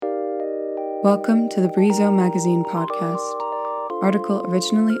Welcome to the Brizo Magazine podcast. Article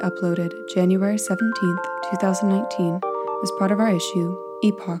originally uploaded January 17th, 2019 as part of our issue,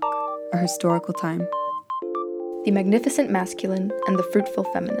 Epoch, A Historical Time. The Magnificent Masculine and the Fruitful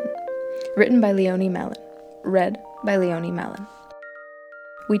Feminine. Written by Leonie Mallon. Read by Leonie Mallon.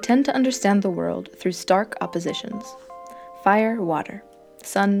 We tend to understand the world through stark oppositions. Fire, water.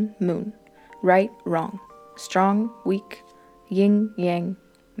 Sun, moon. Right, wrong. Strong, weak. Yin, yang.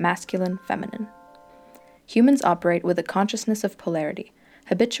 Masculine, feminine. Humans operate with a consciousness of polarity,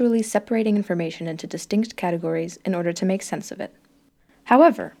 habitually separating information into distinct categories in order to make sense of it.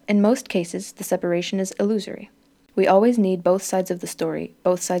 However, in most cases, the separation is illusory. We always need both sides of the story,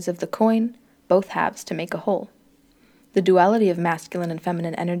 both sides of the coin, both halves to make a whole. The duality of masculine and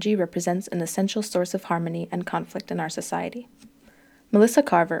feminine energy represents an essential source of harmony and conflict in our society. Melissa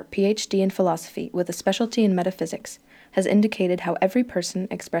Carver, PhD in philosophy with a specialty in metaphysics, has indicated how every person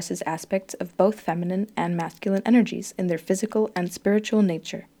expresses aspects of both feminine and masculine energies in their physical and spiritual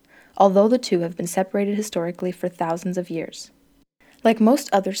nature, although the two have been separated historically for thousands of years. Like most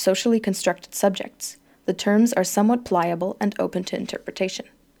other socially constructed subjects, the terms are somewhat pliable and open to interpretation.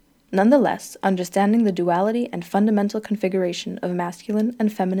 Nonetheless, understanding the duality and fundamental configuration of masculine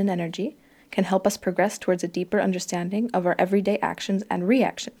and feminine energy can help us progress towards a deeper understanding of our everyday actions and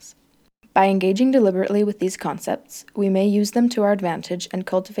reactions. By engaging deliberately with these concepts, we may use them to our advantage and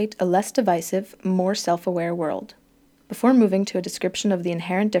cultivate a less divisive, more self-aware world. Before moving to a description of the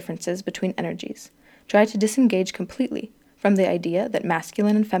inherent differences between energies, try to disengage completely from the idea that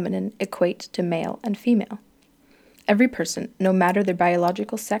masculine and feminine equate to male and female. Every person, no matter their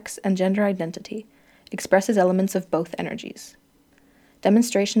biological sex and gender identity, expresses elements of both energies.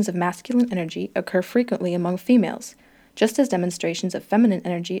 Demonstrations of masculine energy occur frequently among females, just as demonstrations of feminine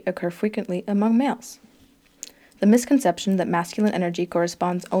energy occur frequently among males. The misconception that masculine energy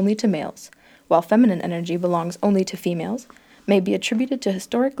corresponds only to males, while feminine energy belongs only to females, may be attributed to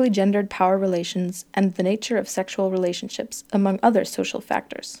historically gendered power relations and the nature of sexual relationships, among other social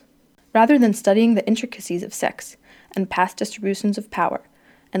factors. Rather than studying the intricacies of sex and past distributions of power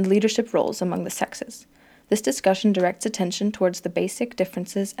and leadership roles among the sexes, this discussion directs attention towards the basic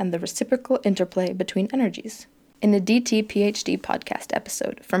differences and the reciprocal interplay between energies. In a DT PhD podcast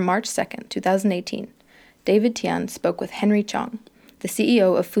episode from March 2nd, 2018, David Tian spoke with Henry Chong, the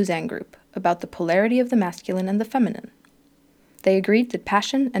CEO of Fuzang Group, about the polarity of the masculine and the feminine. They agreed that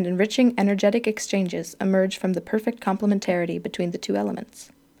passion and enriching energetic exchanges emerge from the perfect complementarity between the two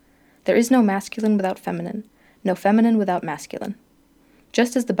elements. There is no masculine without feminine, no feminine without masculine.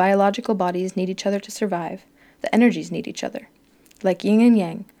 Just as the biological bodies need each other to survive, the energies need each other. Like yin and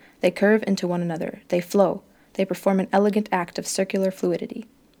yang, they curve into one another, they flow, they perform an elegant act of circular fluidity.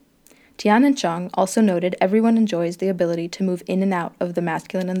 Tian and Chong also noted everyone enjoys the ability to move in and out of the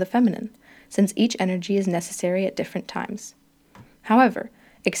masculine and the feminine, since each energy is necessary at different times. However,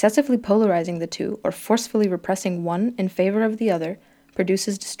 excessively polarizing the two or forcefully repressing one in favor of the other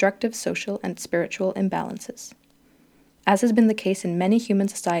produces destructive social and spiritual imbalances. As has been the case in many human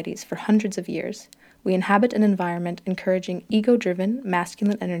societies for hundreds of years, we inhabit an environment encouraging ego-driven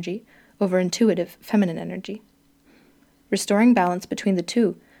masculine energy over intuitive feminine energy. Restoring balance between the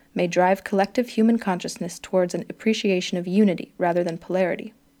two may drive collective human consciousness towards an appreciation of unity rather than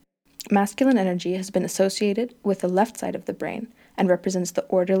polarity. Masculine energy has been associated with the left side of the brain and represents the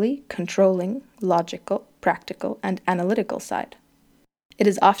orderly, controlling, logical, practical, and analytical side. It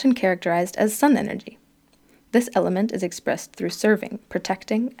is often characterized as sun energy. This element is expressed through serving,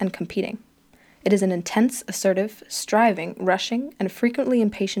 protecting, and competing. It is an intense, assertive, striving, rushing, and frequently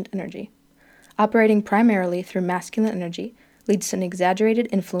impatient energy. Operating primarily through masculine energy leads to an exaggerated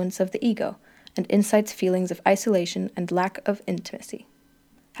influence of the ego and incites feelings of isolation and lack of intimacy.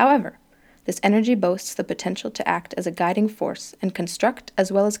 However, this energy boasts the potential to act as a guiding force and construct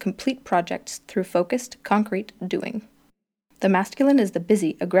as well as complete projects through focused, concrete doing. The masculine is the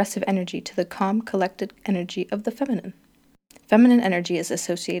busy, aggressive energy to the calm, collected energy of the feminine. Feminine energy is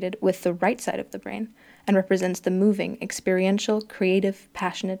associated with the right side of the brain and represents the moving, experiential, creative,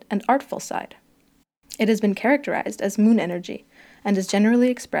 passionate, and artful side. It has been characterized as moon energy and is generally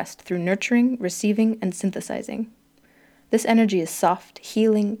expressed through nurturing, receiving, and synthesizing. This energy is soft,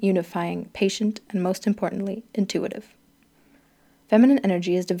 healing, unifying, patient, and most importantly, intuitive. Feminine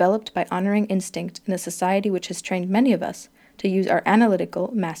energy is developed by honoring instinct in a society which has trained many of us to use our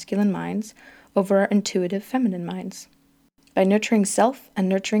analytical, masculine minds over our intuitive, feminine minds. By nurturing self and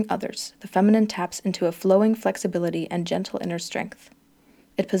nurturing others, the feminine taps into a flowing flexibility and gentle inner strength.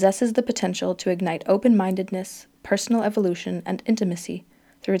 It possesses the potential to ignite open-mindedness, personal evolution, and intimacy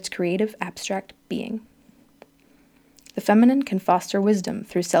through its creative, abstract being. The feminine can foster wisdom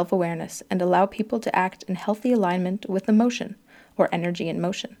through self-awareness and allow people to act in healthy alignment with emotion, or energy in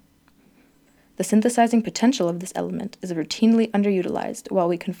motion. The synthesizing potential of this element is routinely underutilized while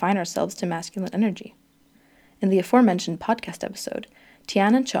we confine ourselves to masculine energy. In the aforementioned podcast episode,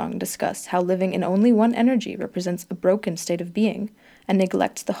 Tian and Chong discuss how living in only one energy represents a broken state of being and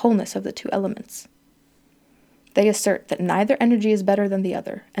neglects the wholeness of the two elements. They assert that neither energy is better than the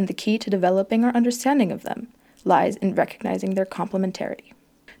other, and the key to developing our understanding of them lies in recognizing their complementarity.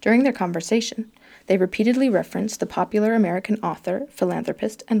 During their conversation, they repeatedly reference the popular American author,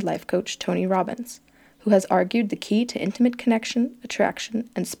 philanthropist, and life coach Tony Robbins, who has argued the key to intimate connection, attraction,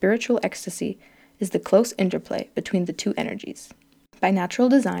 and spiritual ecstasy is the close interplay between the two energies. By natural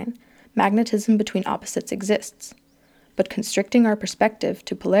design, magnetism between opposites exists, but constricting our perspective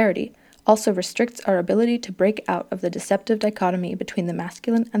to polarity also restricts our ability to break out of the deceptive dichotomy between the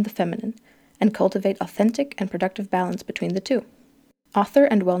masculine and the feminine and cultivate authentic and productive balance between the two. Author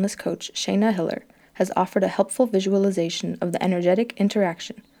and wellness coach Shayna Hiller has offered a helpful visualization of the energetic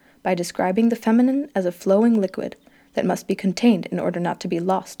interaction by describing the feminine as a flowing liquid that must be contained in order not to be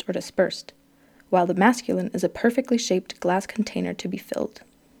lost or dispersed, while the masculine is a perfectly shaped glass container to be filled.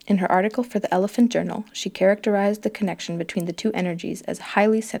 In her article for the Elephant Journal, she characterized the connection between the two energies as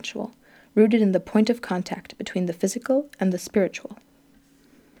highly sensual, rooted in the point of contact between the physical and the spiritual.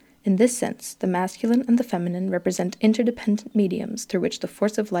 In this sense, the masculine and the feminine represent interdependent mediums through which the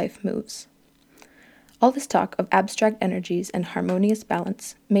force of life moves. All this talk of abstract energies and harmonious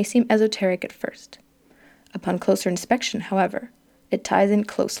balance may seem esoteric at first. Upon closer inspection, however, it ties in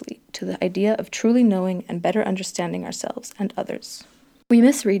closely to the idea of truly knowing and better understanding ourselves and others. We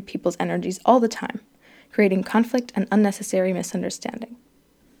misread people's energies all the time, creating conflict and unnecessary misunderstanding.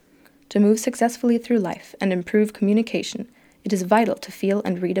 To move successfully through life and improve communication, it is vital to feel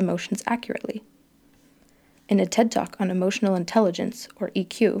and read emotions accurately. In a TED Talk on emotional intelligence, or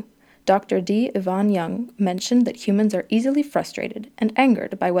EQ, Dr. D. Yvonne Young mentioned that humans are easily frustrated and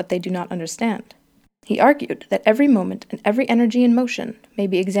angered by what they do not understand. He argued that every moment and every energy in motion may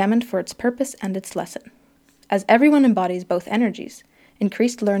be examined for its purpose and its lesson. As everyone embodies both energies,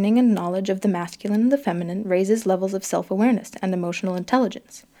 increased learning and knowledge of the masculine and the feminine raises levels of self-awareness and emotional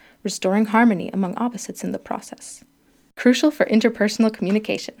intelligence, restoring harmony among opposites in the process. Crucial for interpersonal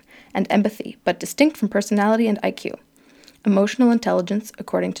communication and empathy, but distinct from personality and IQ. Emotional intelligence,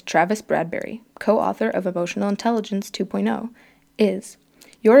 according to Travis Bradberry, co-author of Emotional Intelligence 2.0, is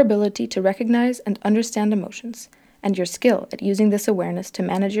your ability to recognize and understand emotions, and your skill at using this awareness to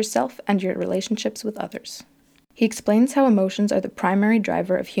manage yourself and your relationships with others. He explains how emotions are the primary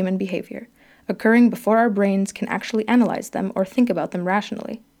driver of human behavior, occurring before our brains can actually analyze them or think about them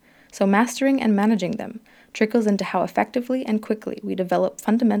rationally. So mastering and managing them trickles into how effectively and quickly we develop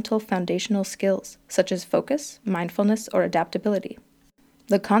fundamental foundational skills, such as focus, mindfulness, or adaptability.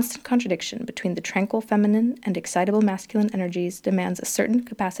 The constant contradiction between the tranquil feminine and excitable masculine energies demands a certain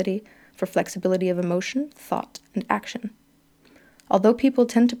capacity for flexibility of emotion, thought, and action. Although people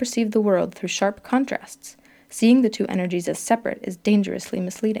tend to perceive the world through sharp contrasts, seeing the two energies as separate is dangerously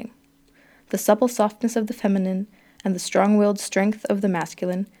misleading. The supple softness of the feminine and the strong-willed strength of the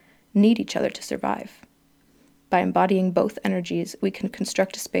masculine need each other to survive. By embodying both energies, we can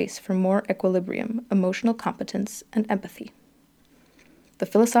construct a space for more equilibrium, emotional competence, and empathy. The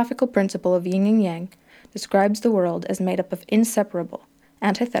philosophical principle of yin and yang describes the world as made up of inseparable,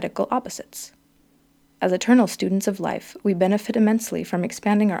 antithetical opposites. As eternal students of life, we benefit immensely from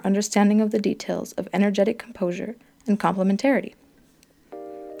expanding our understanding of the details of energetic composure and complementarity.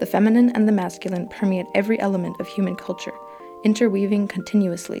 The feminine and the masculine permeate every element of human culture, interweaving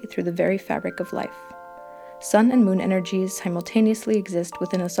continuously through the very fabric of life. Sun and moon energies simultaneously exist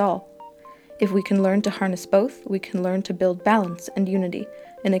within us all. If we can learn to harness both, we can learn to build balance and unity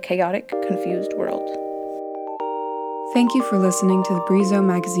in a chaotic, confused world. Thank you for listening to the Brizo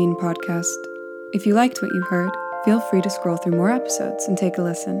Magazine podcast. If you liked what you heard, feel free to scroll through more episodes and take a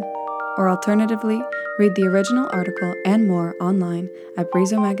listen. Or alternatively, read the original article and more online at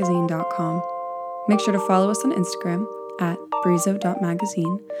brizomagazine.com. Make sure to follow us on Instagram at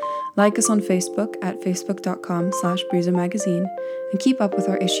brizo.magazine, like us on Facebook at facebook.com/brizomagazine, and keep up with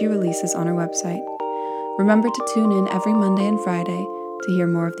our issue releases on our website. Remember to tune in every Monday and Friday to hear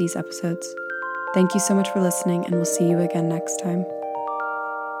more of these episodes. Thank you so much for listening, and we'll see you again next time.